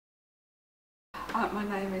My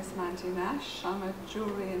name is Mandy Nash. I'm a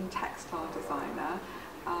jewellery and textile designer,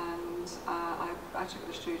 and I actually got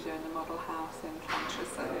a studio in the Model House in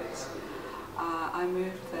Cantressend. I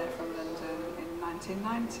moved there from London in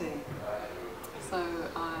 1990, so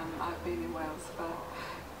I've been in Wales for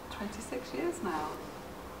 26 years now.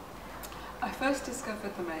 I first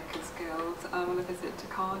discovered the Makers Guild on a visit to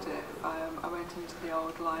Cardiff. I went into the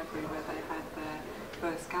old library where they had their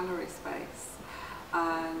first gallery space,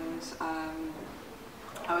 and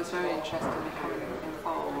I was very interested in becoming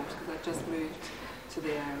involved because I'd just moved to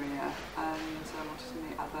the area and I wanted to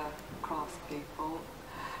meet other craftspeople.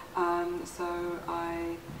 So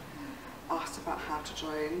I asked about how to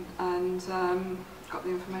join and got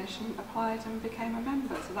the information, applied and became a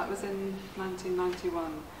member. So that was in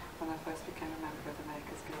 1991 when I first became a member of the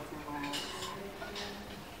Makers Guild in Wales.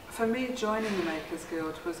 For me, joining the Makers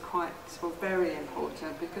Guild was very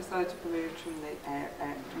important because I'd moved to the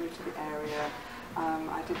area.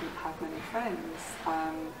 I didn't have many friends.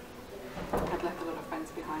 I'd left a lot of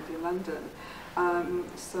friends behind in London.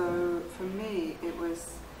 So for me, it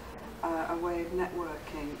was a way of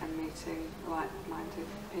networking and meeting like-minded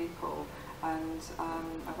people, and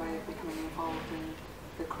a way of becoming involved in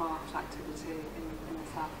the craft activity in the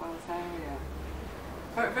South Wales area.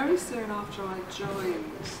 Very soon after I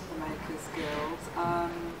joined the Makers Guild,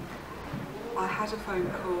 I had a phone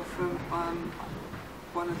call from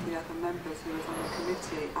one of the other members who was on the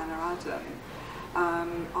committee, Anna Adam,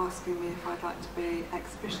 asking me if I'd like to be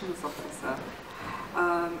exhibitions officer,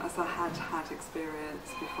 as I had had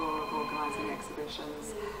experience before of organising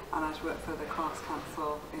exhibitions, and I'd worked for the Crafts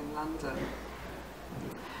Council in London.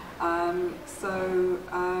 I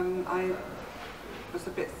was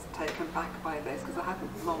a bit taken back by this because I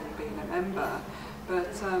hadn't long been a member, but I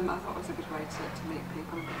thought it was a good way to meet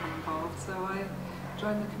people and become involved, so I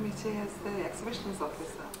joined the committee as the exhibitions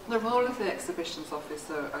officer. The role of the exhibitions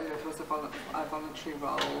officer was a voluntary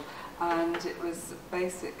role, and it was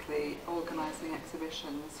basically organising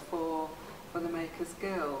exhibitions for the Makers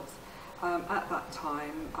Guild. At that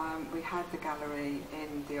time, we had the gallery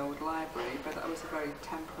in the old library, but that was a very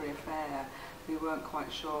temporary affair. We weren't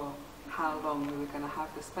quite sure how long we were going to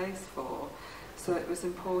have the space for, so it was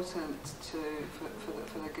important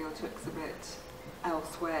for the Guild to exhibit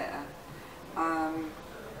elsewhere. And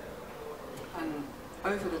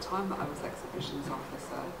over the time that I was exhibitions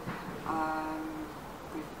officer,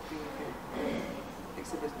 we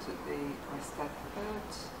exhibited at the West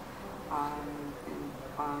Deptford, in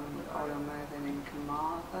Oil Merlin in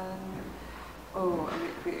Carmarthen.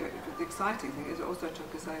 The exciting thing is it also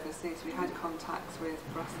took us overseas. We had contacts with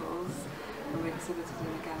Brussels, and we exhibited in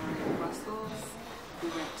a gallery in Brussels. We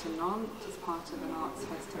went to Nantes as part of an arts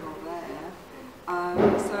festival there.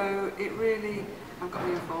 So it really got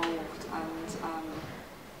me involved, and I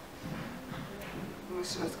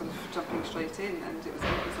was kind of jumping straight in, and it was a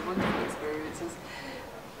wonderful experience,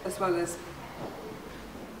 as well as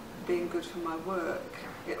being good for my work.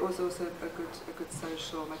 It was also a good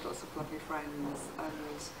social, made lots of lovely friends,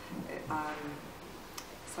 and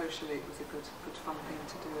socially it was a good fun thing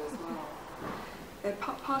to do as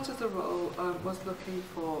well. Part of the role was looking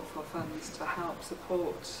for funds to help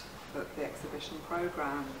support the exhibition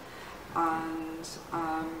programme, and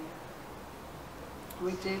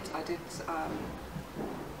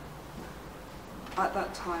at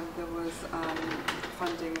that time there was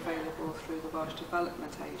funding available through the Welsh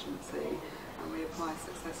Development Agency, and we applied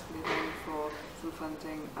successfully then for some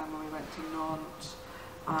funding when we went to Nantes,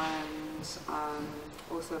 and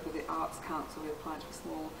also for the Arts Council we applied for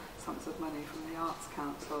small sums of money from the Arts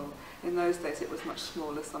Council. In those days it was much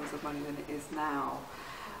smaller sums of money than it is now.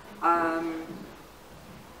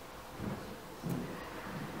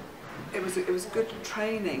 It was good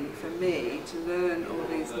training for me to learn all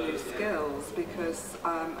these new skills, because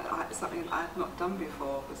something I had not done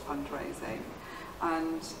before was fundraising,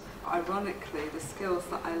 and ironically the skills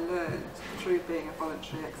that I learned through being a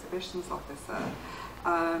voluntary exhibitions officer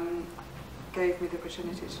gave me the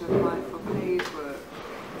opportunity to apply for paid work.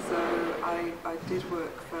 So I did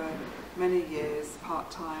work for many years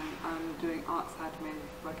part-time, doing arts admin,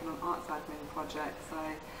 working on arts admin projects.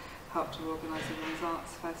 I helped to organise a Women's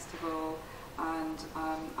Arts Festival, and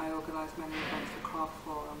I organised many events for Craft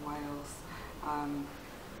Forum Wales,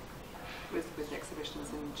 with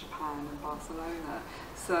exhibitions in Japan and Barcelona.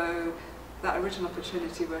 So that original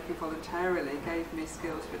opportunity working voluntarily gave me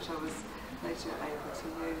skills which I was later able to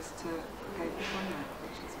use to gain employment,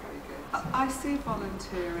 which is very good. I see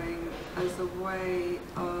volunteering as a way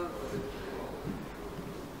of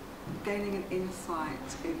gaining an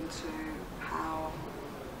insight into how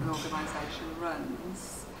an organisation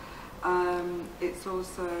runs. It's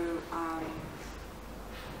also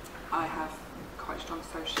I have quite strong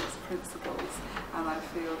socialist principles, and I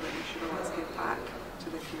feel that you should always give back to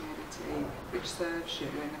the community which serves you,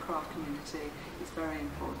 and the craft community is very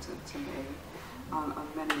important to me on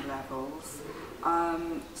many levels.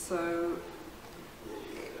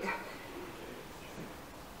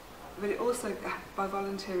 But it also, by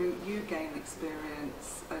volunteering, you gain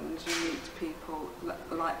experience and you meet people,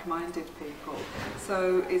 like-minded people.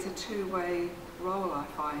 So it's a two-way role, I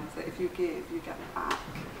find, that if you give, you get back.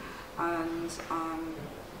 And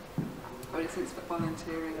for instance, for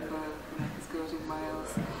volunteering for Makers Guild in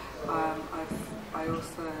Wales, I've had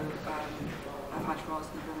roles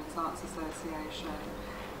in the Women's Arts Association,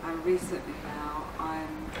 and recently now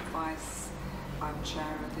I'm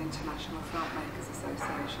chair of the International Filmmakers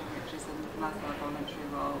Association, which is another voluntary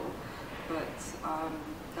role, but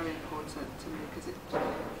very important to me because it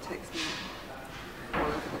takes me all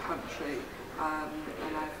over the country,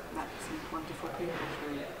 and I've met some wonderful people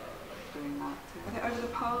through doing that. I think over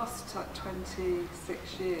the past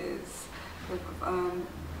 26 years,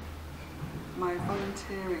 my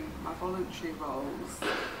voluntary roles,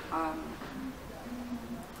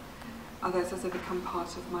 others have become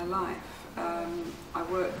part of my life. I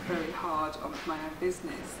work very hard on my own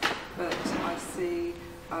business, but I see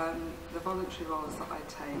the voluntary roles that I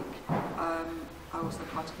take are also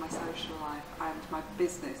part of my social life and my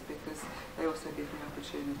business, because they also give me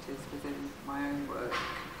opportunities within my own work.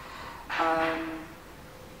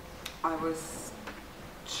 I was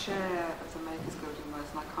chair of the Makers Guild in Wales,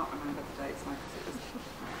 and I can't remember the dates now because it was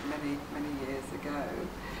many years ago.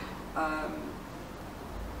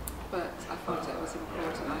 But I thought it was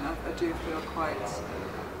important, and I do feel quite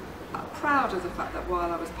proud of the fact that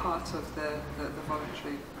while I was part of the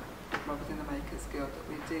voluntary role within the Makers Guild, that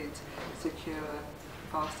we did secure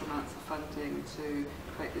vast amounts of funding to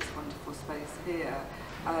create this wonderful space here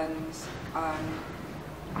and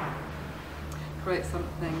create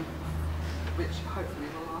something which hopefully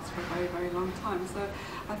will last for a very, very long time. So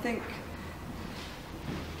I think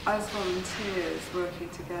as volunteers working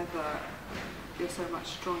together, you're so much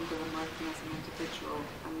stronger than working as an individual,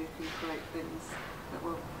 and you can create things that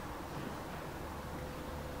will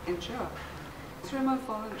endure. Through my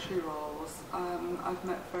voluntary roles, I've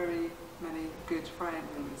met very many good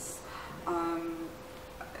friends. For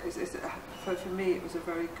me, it was a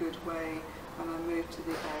very good way when I moved to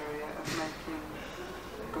the area of making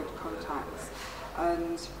good contacts.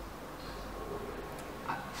 And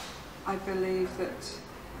I believe that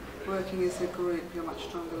working as a group, you're much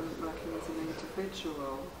stronger than working as an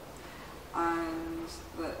individual, and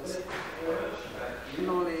that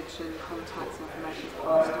knowledge and contacts and information is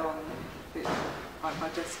passed on by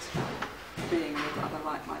just being with other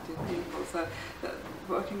like-minded people. So that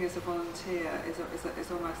working as a volunteer is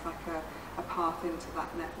almost like a path into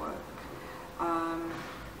that network.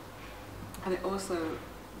 And it also,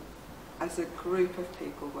 as a group of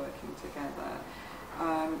people working together,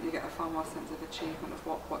 you get a far more sense of achievement of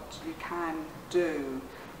what you can do,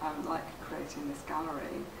 like creating this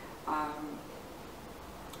gallery.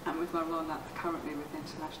 And with my role now currently with the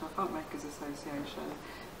International Filmmakers Association,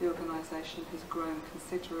 the organisation has grown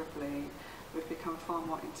considerably. We've become far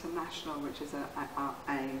more international, which is our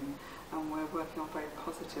aim, and we're working on very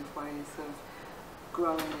positive ways of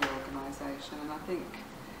growing the organisation. And I think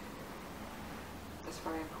it's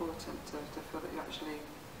very important to feel that you're actually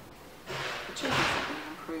achieving something and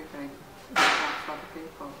improving life for other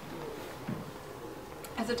people.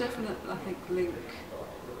 There's a definite, I think, link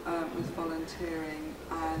with volunteering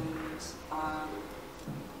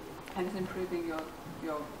and improving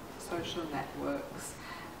your social networks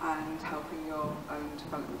and helping your own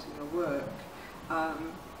development in your work.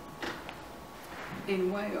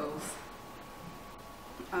 In Wales,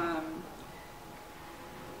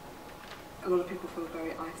 a lot of people feel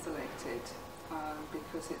very isolated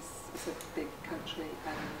because it's a big country,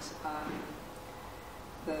 and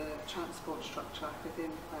the transport structure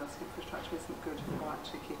within Wales, infrastructure isn't good for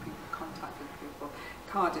actually keeping contact with people.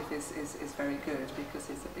 Cardiff is very good because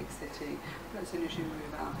it's a big city, but as soon as you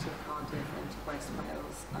move out of Cardiff into West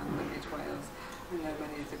Wales and the Mid Wales, I know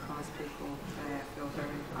many of the craftspeople there feel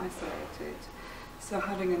very isolated. So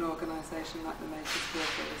having an organisation like the Makers Guild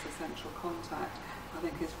that is a central contact, I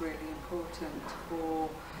think is really important for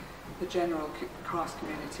the general crafts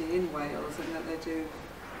community in Wales, and that they do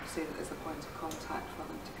see that there's a point of contact for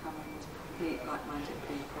them to come and meet like-minded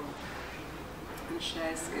people and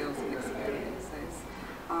share skills and experiences.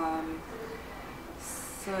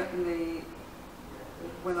 Certainly,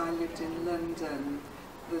 when I lived in London,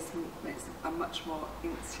 it's a much more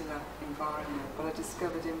insular environment, but I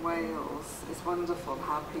discovered in Wales it's wonderful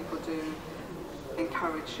how people do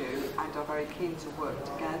encourage you and are very keen to work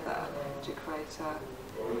together to create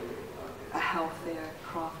a healthier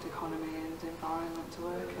craft economy and environment to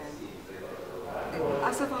work in.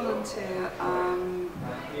 As a volunteer,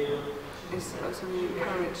 is sort of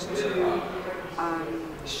encouraged to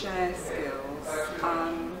share skills,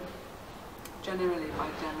 generally by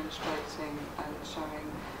demonstrating and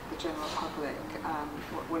showing the general public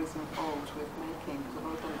what is involved with making, because a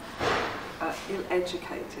lot of them are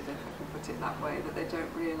ill-educated, if I can put it that way, that they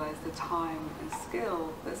don't realise the time and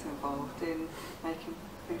skill that's involved in making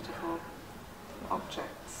beautiful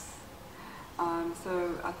objects.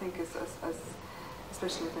 So I think as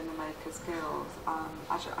especially within the Makers Guild,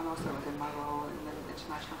 actually I'm also within my role in the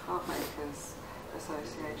International Filmmakers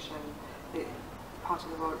Association, part of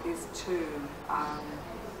the role is to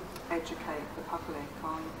educate the public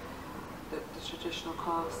on the traditional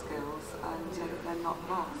craft skills and so that they're not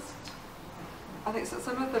lost. I think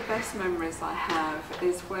some of the best memories I have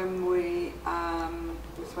is when we,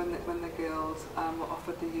 when the Guild were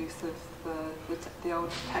offered the use of the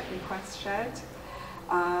old Techniquest shed.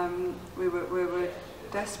 We were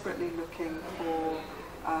desperately looking for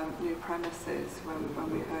new premises when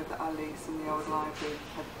we heard that our lease in the old library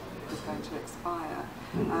was going to expire,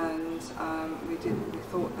 and we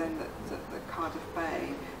thought then that Cardiff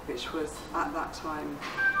Bay, which was at that time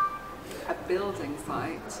a building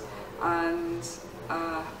site and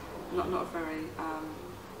not a very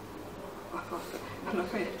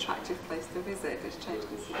attractive place to visit. It's changed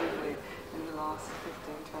considerably in the last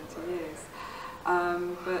 15, 20 years.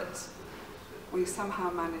 But we somehow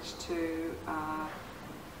managed to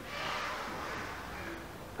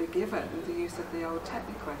be given the use of the old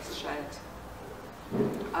Techniquest shed,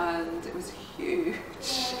 and it was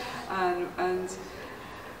huge. And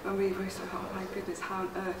when we thought, oh my goodness, how on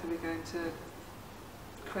earth are we going to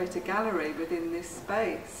create a gallery within this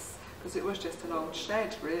space? Because it was just an old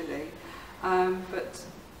shed, really. But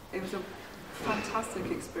it was a fantastic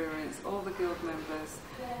experience. All the Guild members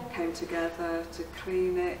came together to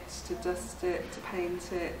clean it, to dust it, to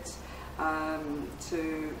paint it,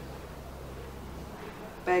 to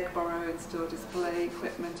beg, borrow and store display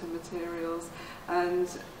equipment and materials, and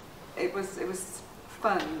it was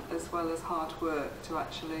fun as well as hard work to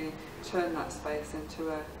actually turn that space into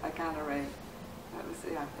a gallery. It was,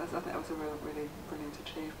 yeah, I think that was a really brilliant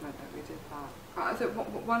achievement that we did that. I think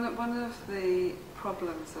one of the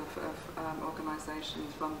problems of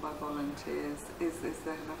organisations run by volunteers is they're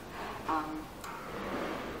kind of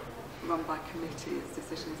run by committees,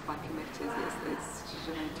 decisions by committees. It's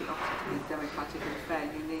to be democratic and fair.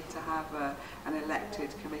 You need to have an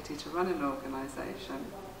elected committee to run an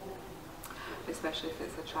organisation, especially if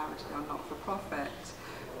it's a charity or not-for-profit.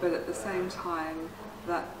 But at the same time,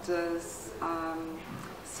 that does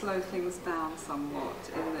slow things down somewhat,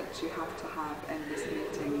 in that you have to have endless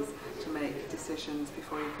meetings to make decisions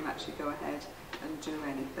before you can actually go ahead and do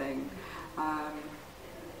anything.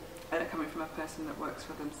 Coming from a person that works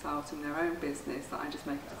for themselves in their own business, that I just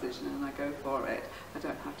make a decision and I go for it. I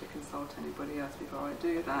don't have to consult anybody else before I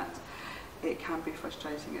do that. It can be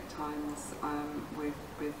frustrating at times with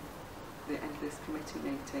the endless committee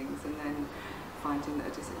meetings, and then finding that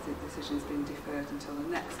a decision's been deferred until the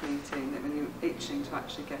next meeting, that when you're itching to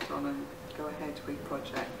actually get on and go ahead with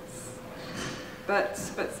projects. But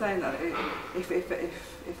saying that,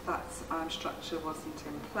 if that structure wasn't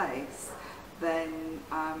in place, then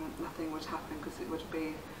nothing would happen, because it would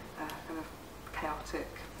be kind of chaotic.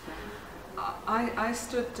 I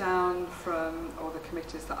stood down from all the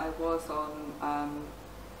committees that I was on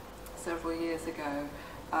several years ago,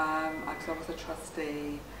 because I was a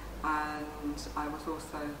trustee, and I was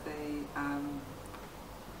also the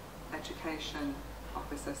education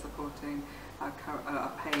officer supporting a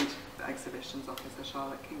paid exhibitions officer,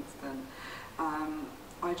 Charlotte Kingston.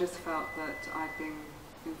 I just felt that I'd been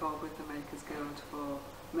involved with the Makers Guild for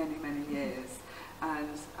many years,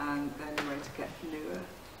 and the only way to get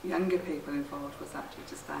younger people involved was actually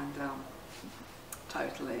to stand down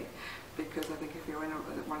totally, because I think if you're in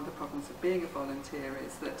one of the problems of being a volunteer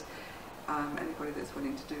is that anybody that's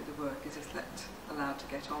willing to do the work is just allowed to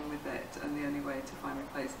get on with it, and the only way to find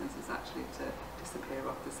replacements is actually to disappear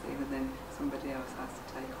off the scene, and then somebody else has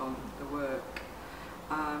to take on the work.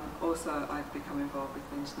 Also, I've become involved with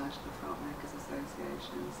the International Filmmakers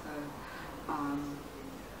Association, so I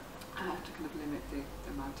have to kind of limit the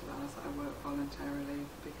amount of hours that I work voluntarily,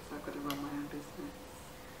 because I've got to run my own business.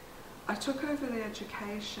 I took over the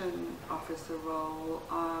education officer role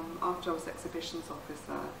after I was exhibitions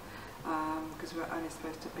officer, because we were only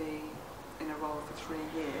supposed to be in a role for 3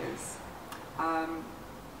 years.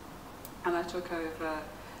 And I took over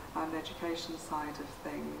the education side of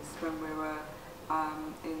things when we were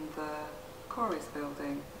in the Corey's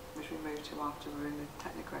building, which we moved to after we were in the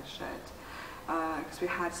Technicred shed, because we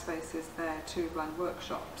had spaces there to run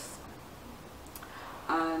workshops.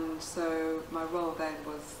 And so my role then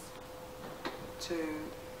was to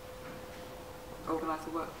organise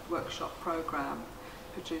a workshop programme,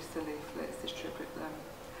 produce the leaflets, distribute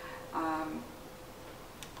them.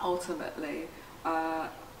 Ultimately,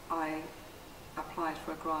 I applied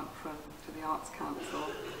for a grant to the Arts Council,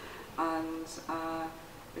 and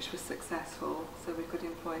which was successful, so we could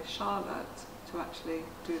employ Charlotte to actually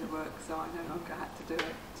do the work, so I no longer had to do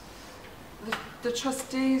it. The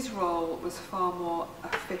trustee's role was far more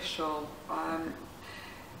official.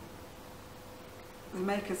 The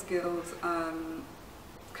Makers Guild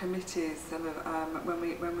committees,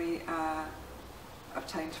 when we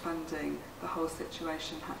obtained funding, the whole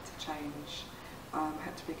situation had to change,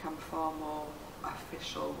 had to become far more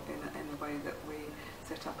official in the way that we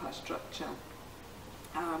set up our structure.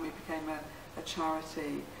 We became a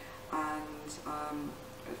charity, and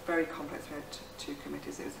it was very complex. We had two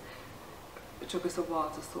committees. It took us a while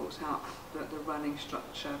to sort out the running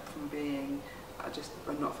structure from being just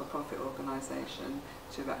a not-for-profit organisation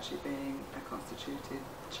to actually being a constituted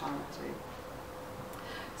charity.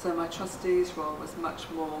 So my trustee's role was much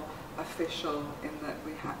more official in that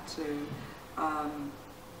we had to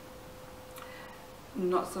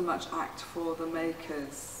not so much act for the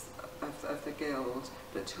makers of the guild,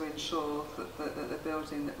 but to ensure that the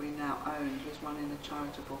building that we now owned was run in a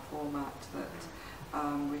charitable format, that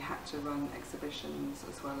we had to run exhibitions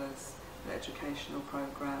as well as the educational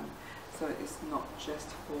programme, so it's not just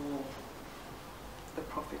for the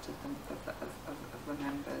profit of the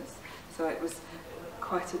members. So it was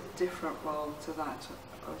quite a different role to that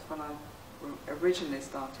of when I originally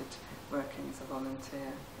started working as a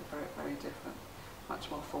volunteer. Very, very different, much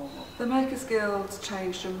more formal. The Makers Guild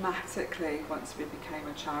changed dramatically once we became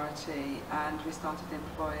a charity and we started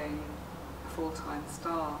employing full-time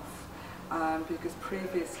staff, because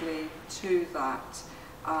previously to that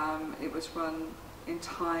it was run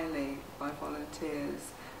entirely by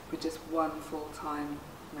volunteers with just one full-time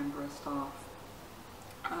member of staff.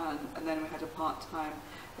 And then we had a part-time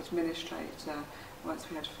administrator once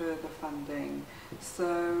we had further funding.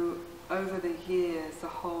 So over the years, the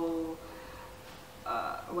whole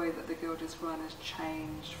way that the guild is run has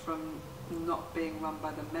changed from not being run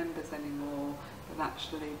by the members anymore, but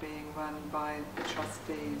actually being run by the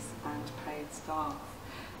trustees and paid staff.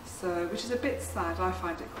 So, which is a bit sad. I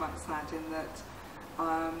find it quite sad in that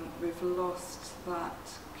we've lost that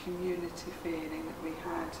community feeling that we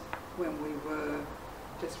had when we were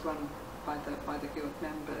just run by the guild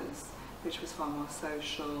members, which was far more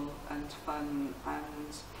social and fun,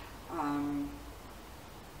 and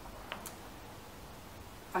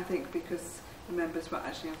I think because the members were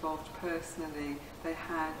actually involved personally, they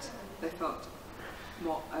felt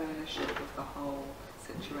more ownership of the whole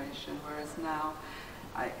situation, whereas now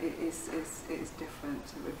it is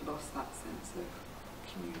different. We've lost that sense of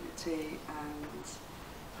community and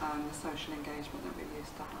the social engagement that we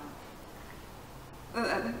used to have.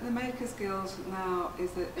 The Makers Guild now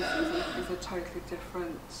is a totally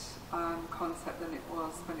different concept than it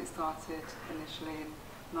was when it started initially in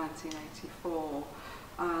 1984.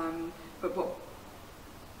 But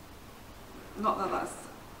not that that's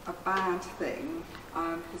a bad thing,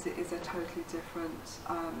 because it is a totally different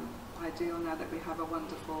ideal now that we have a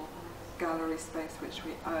wonderful gallery space which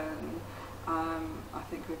we own. I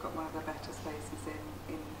think we've got one of the better spaces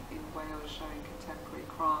in Wales, showing contemporary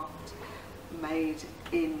craft made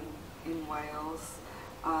in Wales.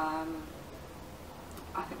 I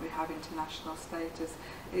think we have international status.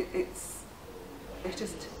 It's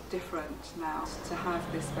just different now to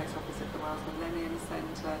have this space opposite the Wales Millennium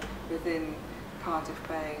Centre within Cardiff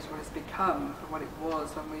Bay, is what it's become from what it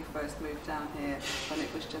was when we first moved down here, when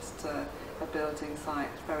it was just a building site,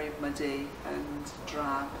 very muddy and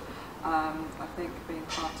drab. I think being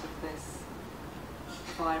part of this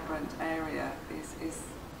vibrant area is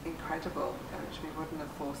incredible, which we wouldn't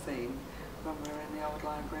have foreseen when we were in the old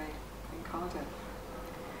library in Cardiff.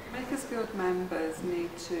 Makers Guild members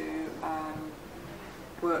need to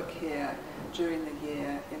work here during the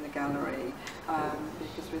year in the gallery,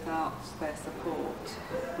 because without their support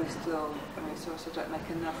we still don't make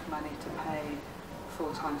enough money to pay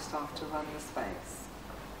full-time staff to run the space.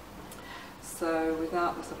 So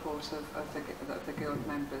without the support of the guild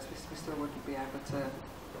members, we still wouldn't be able to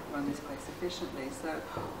run this place efficiently. So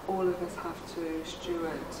all of us have to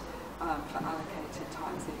steward for allocated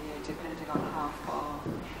times a year, depending on how far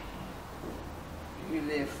you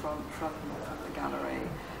live from the gallery.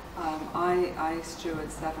 I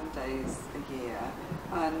steward 7 days a year,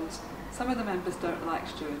 and Some of the members don't like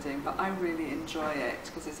stewarding, but I really enjoy it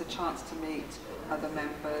because it's a chance to meet other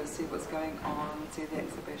members, see what's going on, see the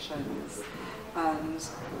exhibitions. And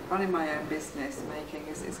running my own business making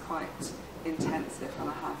is quite intensive, and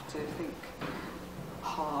I have to think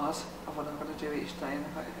hard of what I'm going to do each day. And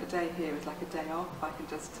a day here is like a day off. I can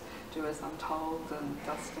just do as I'm told and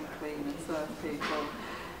dust and clean and serve people.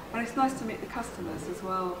 And it's nice to meet the customers as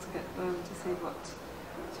well, to get them to see what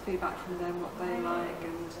feedback from them, what they like,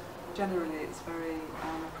 and generally it's very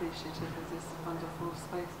appreciative of this wonderful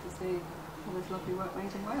space to see all this lovely work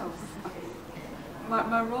made in Wales.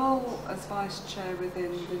 My role as Vice Chair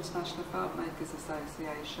within the International Filmmakers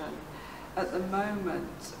Association at the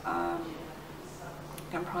moment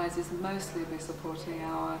comprises mostly with supporting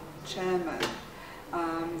our chairman,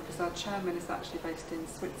 because our chairman is actually based in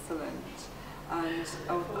Switzerland, and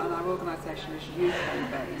our organisation is UK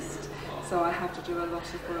based, so I have to do a lot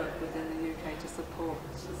of work within the UK to support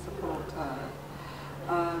her.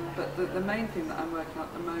 But the main thing that I'm working on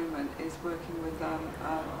at the moment is working with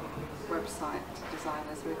website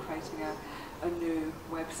designers. We're creating a new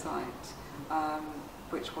website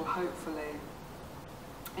which will hopefully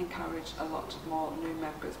encourage a lot more new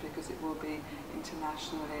members, because it will be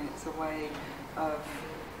internationally, and it's a way of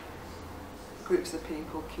groups of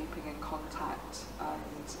people keeping in contact,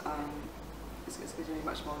 and it's going to be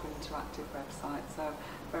much more of an interactive website, so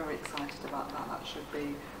very excited about that. That should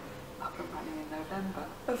be up and running in November.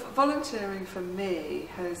 Volunteering for me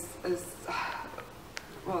has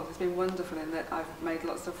been wonderful in that I've made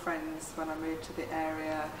lots of friends when I moved to the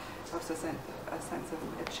area. I've also a sense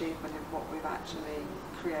of achievement in what we've actually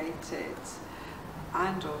created,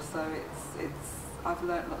 and also I've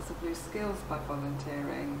learnt lots of new skills by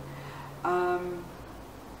volunteering.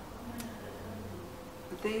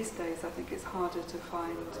 These days I think it's harder to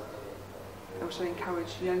find or to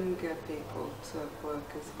encourage younger people to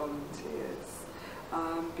work as volunteers,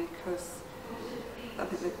 because I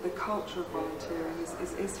think the culture of volunteering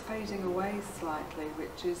is fading away slightly,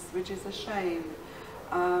 which is a shame.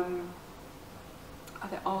 I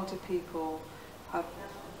think older people have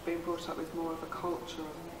been brought up with more of a culture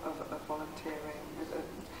of volunteering,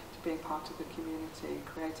 to being part of the community,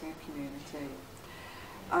 creating a community.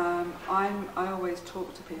 I always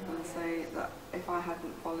talk to people and say that if I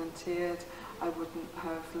hadn't volunteered, I wouldn't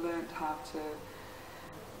have learnt how to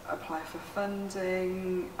apply for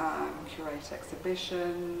funding, curate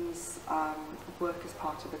exhibitions, work as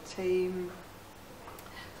part of a team.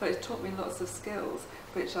 So it's taught me lots of skills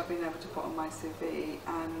which I've been able to put on my CV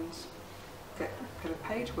and get kind of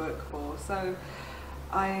paid work for. So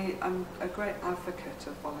I'm a great advocate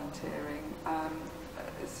of volunteering.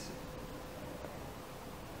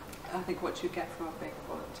 I think what you get from being a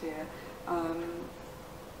volunteer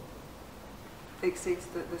exceeds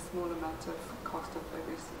the small amount of cost of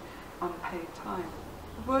this unpaid time.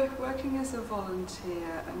 Working as a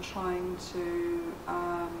volunteer and trying to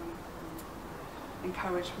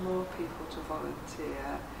encourage more people to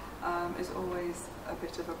volunteer is always a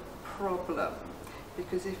bit of a problem,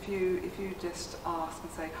 because if you just ask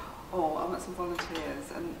and say, oh, I want some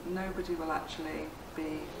volunteers, and nobody will actually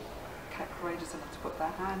be courageous enough to put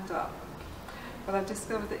their hand up. But I've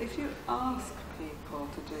discovered that if you ask people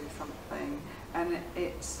to do something and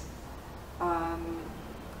it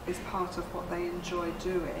is part of what they enjoy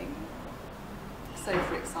doing, say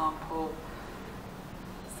for example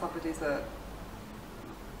somebody's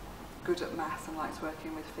good at maths and likes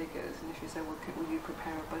working with figures, and if you say, well, will you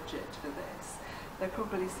prepare a budget for this, they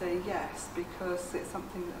probably say yes, because it's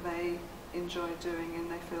something that they enjoy doing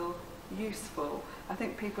and they feel useful. I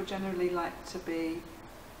think people generally like to be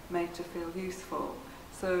made to feel useful.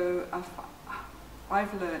 So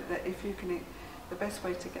I've learned that if you can, the best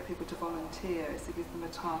way to get people to volunteer is to give them a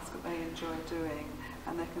task that they enjoy doing,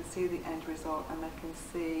 and they can see the end result, and they can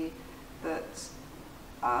see that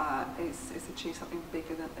it's achieved something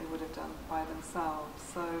bigger than they would have done by themselves.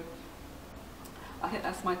 So I think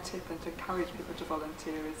that's my tip, and to encourage people to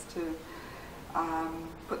volunteer is to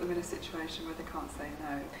put them in a situation where they can't say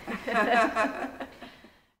no.